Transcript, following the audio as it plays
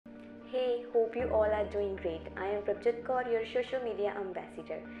Hey, hope you all are doing great. I am Prabjit Kaur, your social media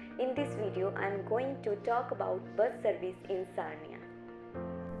ambassador. In this video, I am going to talk about bus service in Sarnia.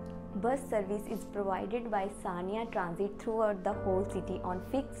 Bus service is provided by Sarnia Transit throughout the whole city on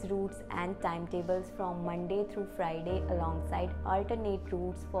fixed routes and timetables from Monday through Friday alongside alternate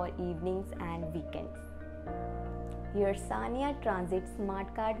routes for evenings and weekends. Your Sarnia Transit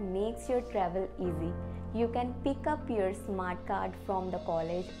Smart Card makes your travel easy. You can pick up your smart card from the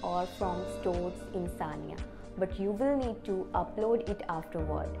college or from stores in Sarnia, but you will need to upload it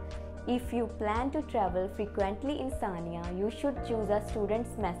afterward. If you plan to travel frequently in Sarnia, you should choose a student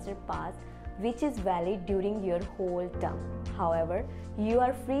semester pass which is valid during your whole term. However, you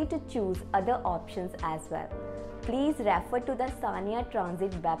are free to choose other options as well. Please refer to the Sarnia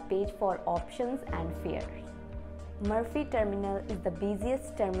Transit webpage for options and fares. Murphy Terminal is the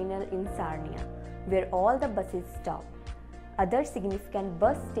busiest terminal in Sarnia, where all the buses stop. Other significant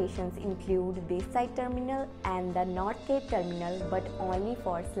bus stations include Bayside Terminal and the North Cape Terminal, but only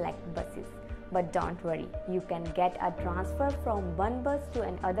for select buses. But don't worry, you can get a transfer from one bus to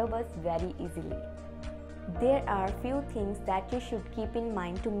another bus very easily. There are few things that you should keep in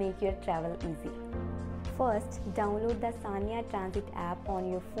mind to make your travel easy. First, download the Sarnia Transit app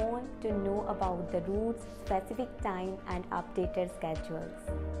on your phone to know about the routes, specific time and updated schedules.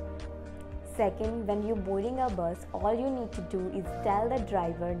 Second, when you're boarding a bus, all you need to do is tell the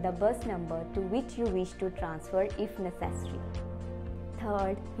driver the bus number to which you wish to transfer if necessary.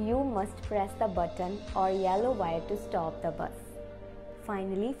 Third, you must press the button or yellow wire to stop the bus.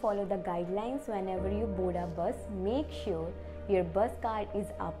 Finally, follow the guidelines whenever you board a bus. Make sure your bus card is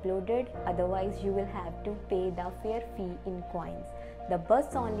uploaded, otherwise you will have to pay the fare fee in coins. The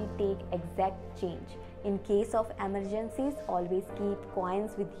bus only take exact change. In case of emergencies, always keep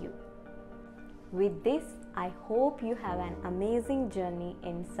coins with you. With this, I hope you have an amazing journey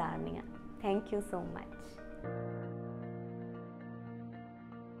in Sarnia. Thank you so much.